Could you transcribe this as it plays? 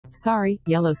Sorry,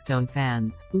 Yellowstone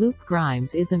fans. Luke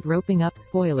Grimes isn't roping up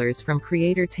spoilers from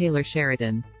creator Taylor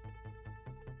Sheridan.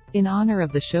 In honor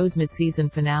of the show's mid-season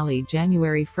finale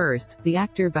January 1st, the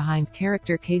actor behind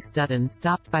character Kayce Dutton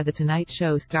stopped by The Tonight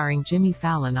Show starring Jimmy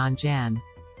Fallon on Jan.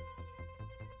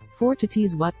 4 to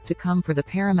tease what's to come for the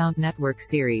Paramount Network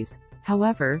series.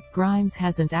 However, Grimes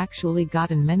hasn't actually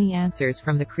gotten many answers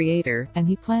from the creator, and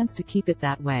he plans to keep it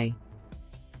that way.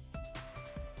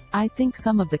 I think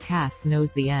some of the cast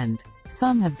knows the end.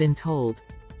 Some have been told.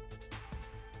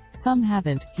 Some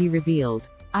haven't, he revealed.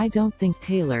 I don't think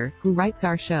Taylor, who writes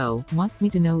our show, wants me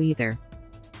to know either.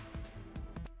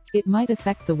 It might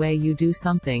affect the way you do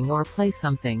something or play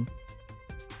something.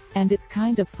 And it's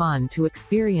kind of fun to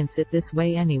experience it this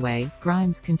way anyway,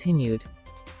 Grimes continued.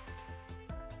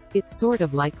 It's sort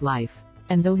of like life.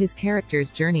 And though his character's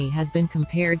journey has been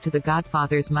compared to The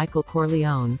Godfather's Michael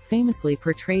Corleone, famously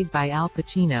portrayed by Al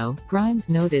Pacino, Grimes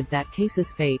noted that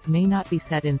Kayce's fate may not be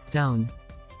set in stone.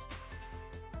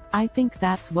 I think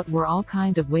that's what we're all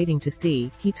kind of waiting to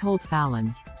see, he told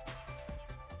Fallon.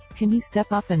 Can he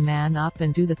step up and man up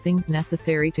and do the things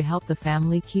necessary to help the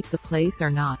family keep the place or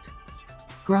not?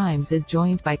 Grimes is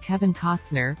joined by Kevin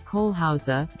Costner, Cole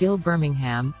Hauser, Gil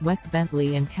Birmingham, Wes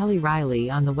Bentley and Kelly Riley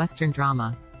on the Western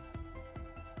drama.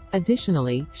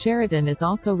 Additionally, Sheridan is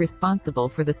also responsible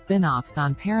for the spin-offs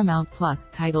on Paramount Plus,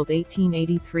 titled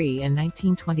 1883 and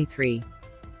 1923.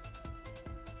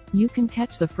 You can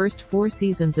catch the first 4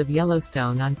 seasons of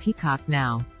Yellowstone on Peacock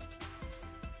now.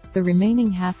 The remaining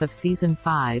half of Season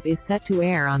 5 is set to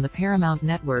air on the Paramount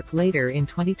Network later in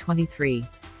 2023.